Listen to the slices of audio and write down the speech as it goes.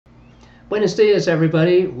Buenos dias,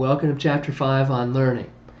 everybody. Welcome to Chapter 5 on learning.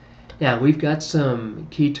 Now, we've got some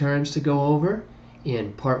key terms to go over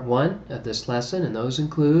in Part 1 of this lesson, and those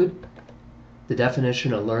include the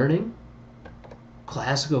definition of learning,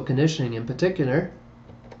 classical conditioning in particular,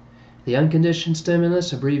 the unconditioned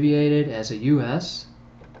stimulus abbreviated as a US,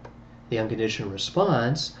 the unconditioned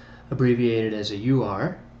response abbreviated as a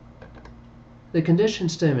UR, the conditioned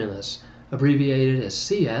stimulus abbreviated as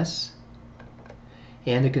CS,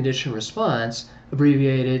 and the conditioned response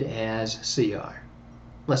abbreviated as CR.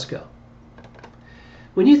 Let's go.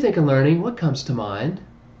 When you think of learning, what comes to mind?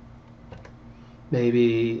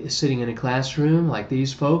 Maybe sitting in a classroom like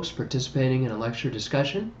these folks participating in a lecture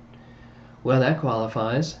discussion? Well, that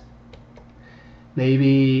qualifies.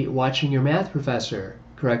 Maybe watching your math professor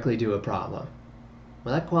correctly do a problem.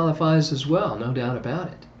 Well, that qualifies as well, no doubt about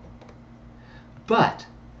it. But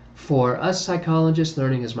for us psychologists,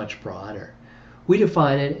 learning is much broader. We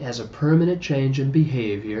define it as a permanent change in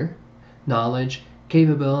behavior, knowledge,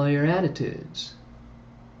 capability, or attitudes.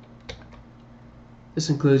 This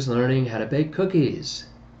includes learning how to bake cookies,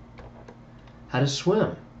 how to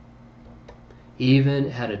swim, even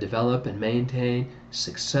how to develop and maintain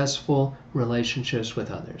successful relationships with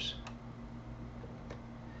others.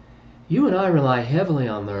 You and I rely heavily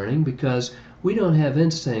on learning because we don't have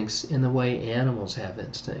instincts in the way animals have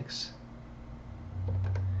instincts.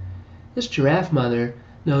 This giraffe mother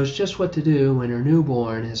knows just what to do when her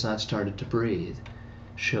newborn has not started to breathe.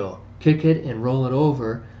 She'll kick it and roll it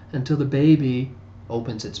over until the baby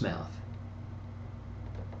opens its mouth.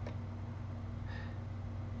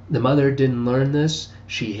 The mother didn't learn this.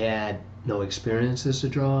 She had no experiences to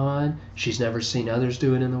draw on. She's never seen others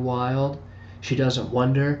do it in the wild. She doesn't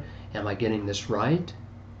wonder, am I getting this right?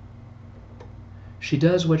 She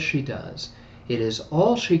does what she does. It is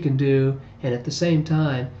all she can do, and at the same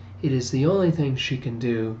time, it is the only thing she can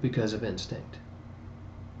do because of instinct.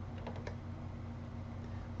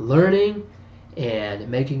 Learning and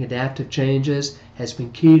making adaptive changes has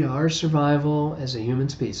been key to our survival as a human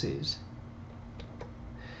species.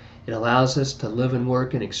 It allows us to live and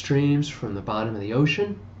work in extremes from the bottom of the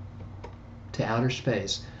ocean to outer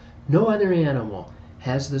space. No other animal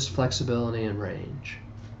has this flexibility and range.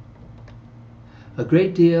 A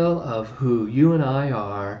great deal of who you and I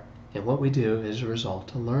are and what we do is a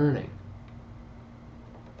result of learning.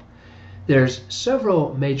 There's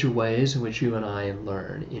several major ways in which you and I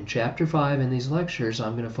learn. In Chapter 5 in these lectures,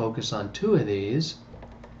 I'm going to focus on two of these: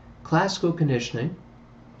 classical conditioning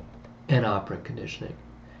and operant conditioning.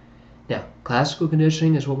 Now, classical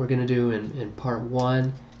conditioning is what we're going to do in Part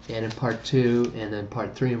 1 and in Part 2, and then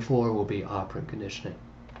Part 3 and 4 will be operant conditioning.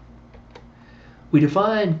 We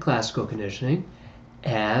define classical conditioning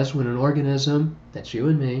as when an organism, that's you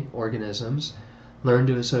and me, organisms, learn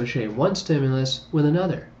to associate one stimulus with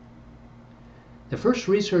another. The first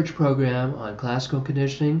research program on classical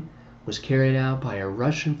conditioning was carried out by a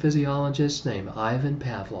Russian physiologist named Ivan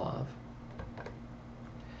Pavlov.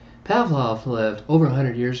 Pavlov lived over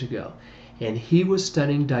 100 years ago, and he was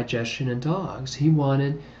studying digestion in dogs. He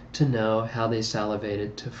wanted to know how they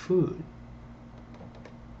salivated to food.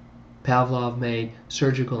 Pavlov made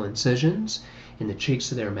surgical incisions in the cheeks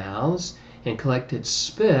of their mouths and collected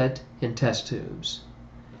spit in test tubes.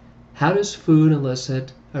 How does food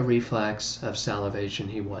elicit a reflex of salivation,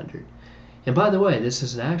 he wondered. And by the way, this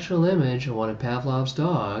is an actual image of one of Pavlov's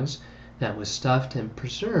dogs that was stuffed and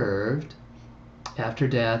preserved after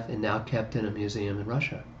death and now kept in a museum in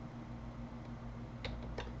Russia.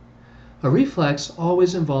 A reflex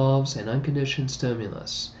always involves an unconditioned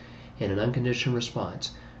stimulus and an unconditioned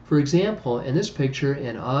response. For example, in this picture,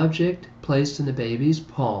 an object placed in the baby's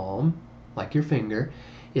palm, like your finger,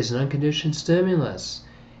 is an unconditioned stimulus,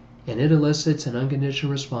 and it elicits an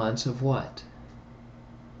unconditioned response of what?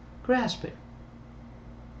 Grasping.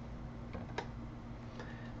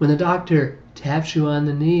 When the doctor taps you on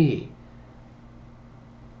the knee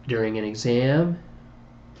during an exam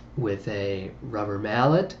with a rubber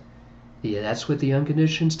mallet, that's what the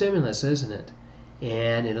unconditioned stimulus is, isn't it?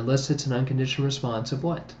 And it elicits an unconditioned response of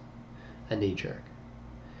what? A knee jerk.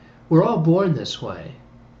 We're all born this way.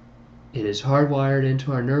 It is hardwired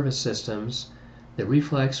into our nervous systems. The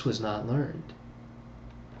reflex was not learned.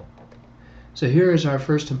 So here is our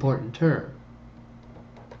first important term.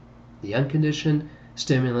 The unconditioned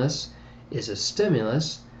stimulus is a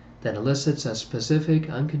stimulus that elicits a specific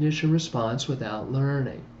unconditioned response without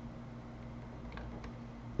learning.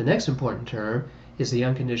 The next important term is the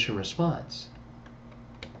unconditioned response.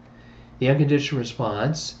 The unconditioned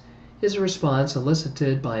response is a response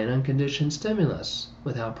elicited by an unconditioned stimulus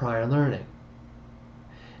without prior learning.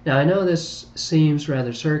 Now, I know this seems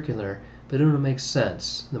rather circular, but it'll make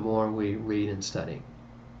sense the more we read and study.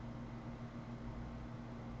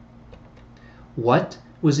 What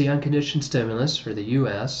was the unconditioned stimulus, for the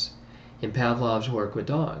U.S., in Pavlov's work with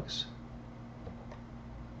dogs?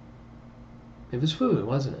 It was food,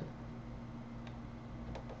 wasn't it?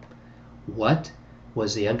 What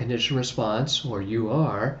was the unconditioned response, or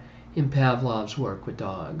UR, in Pavlov's work with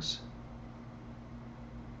dogs?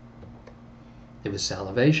 It was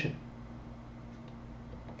salivation.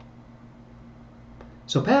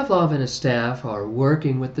 So Pavlov and his staff are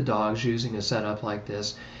working with the dogs using a setup like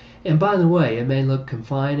this. And by the way, it may look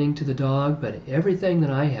confining to the dog, but everything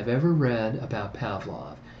that I have ever read about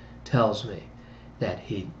Pavlov tells me that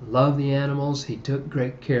he loved the animals, he took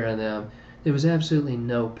great care of them. There was absolutely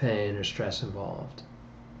no pain or stress involved.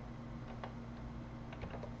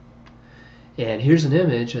 And here's an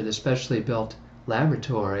image of the specially built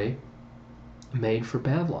laboratory made for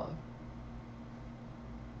Pavlov.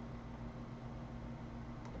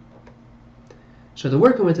 So they're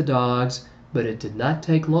working with the dogs, but it did not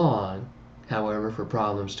take long, however, for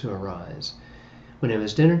problems to arise. When it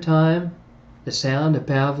was dinner time, the sound of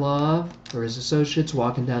Pavlov or his associates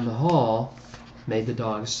walking down the hall made the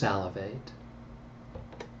dogs salivate.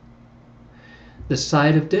 The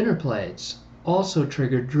sight of dinner plates also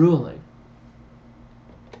triggered drooling.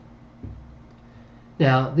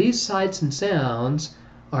 Now, these sights and sounds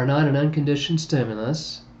are not an unconditioned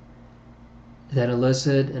stimulus that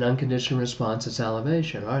elicit an unconditioned response to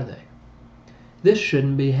salivation, are they? This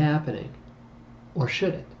shouldn't be happening, or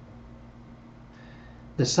should it?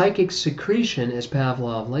 The psychic secretion, as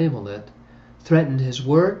Pavlov labeled it, threatened his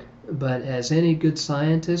work, but as any good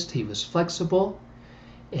scientist, he was flexible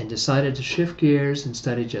and decided to shift gears and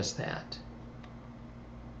study just that.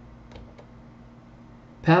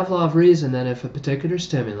 Pavlov reasoned that if a particular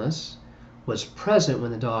stimulus was present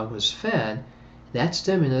when the dog was fed, that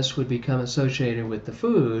stimulus would become associated with the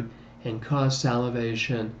food and cause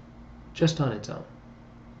salivation just on its own.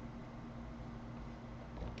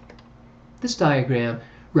 This diagram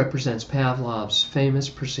represents Pavlov's famous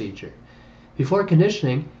procedure. Before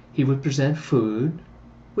conditioning, he would present food,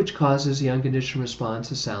 which causes the unconditioned response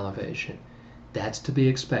to salivation. That's to be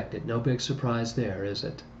expected. No big surprise there, is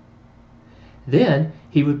it? Then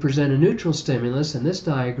he would present a neutral stimulus, in this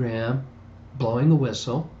diagram, blowing a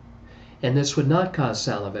whistle, and this would not cause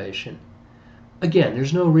salivation. Again,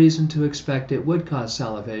 there's no reason to expect it would cause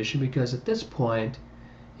salivation because at this point,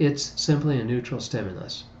 it's simply a neutral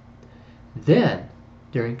stimulus. Then,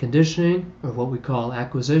 during conditioning, or what we call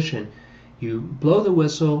acquisition, you blow the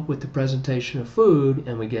whistle with the presentation of food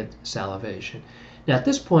and we get salivation. Now at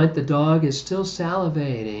this point, the dog is still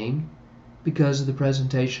salivating because of the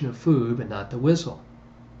presentation of food, but not the whistle.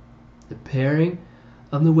 The pairing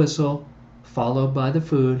of the whistle followed by the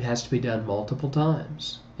food has to be done multiple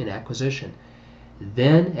times in acquisition.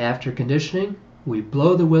 Then, after conditioning, we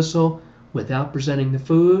blow the whistle without presenting the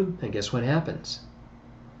food, and guess what happens?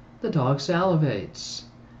 The dog salivates.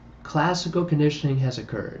 Classical conditioning has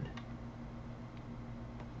occurred.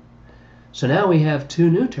 So now we have two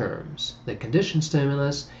new terms, the conditioned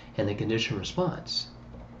stimulus and the conditioned response.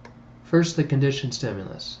 First, the conditioned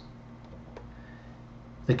stimulus.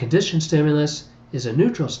 The conditioned stimulus is a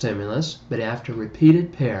neutral stimulus, but after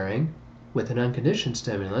repeated pairing with an unconditioned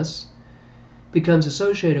stimulus, becomes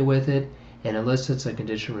associated with it and elicits a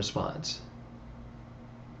conditioned response.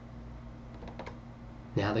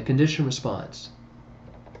 Now the conditioned response.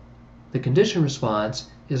 The conditioned response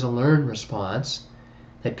is a learned response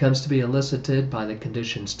that comes to be elicited by the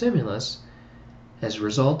conditioned stimulus as a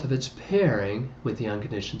result of its pairing with the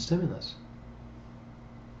unconditioned stimulus.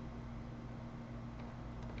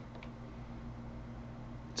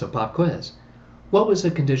 So pop quiz. What was the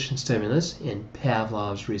conditioned stimulus in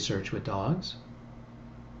Pavlov's research with dogs?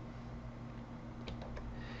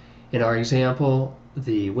 In our example,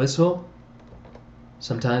 the whistle.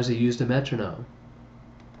 Sometimes he used a metronome.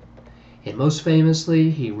 And most famously,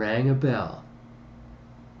 he rang a bell.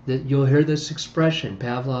 You'll hear this expression,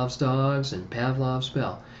 Pavlov's dogs and Pavlov's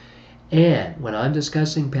bell. And when I'm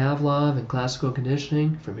discussing Pavlov and classical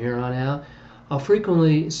conditioning from here on out, I'll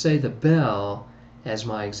frequently say the bell as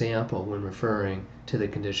my example when referring to the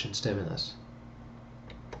conditioned stimulus.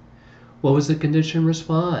 What was the conditioned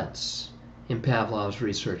response in Pavlov's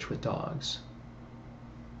research with dogs?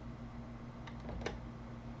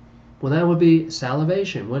 Well, that would be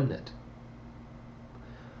salivation, wouldn't it?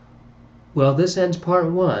 Well, this ends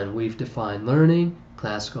part one. We've defined learning,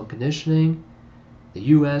 classical conditioning, the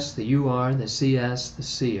US, the UR, the CS,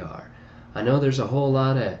 the CR. I know there's a whole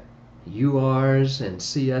lot of URs and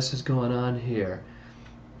CSs going on here.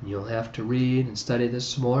 You'll have to read and study this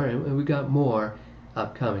some more, and we got more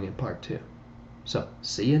upcoming in part 2. So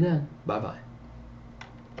see you then. Bye-bye.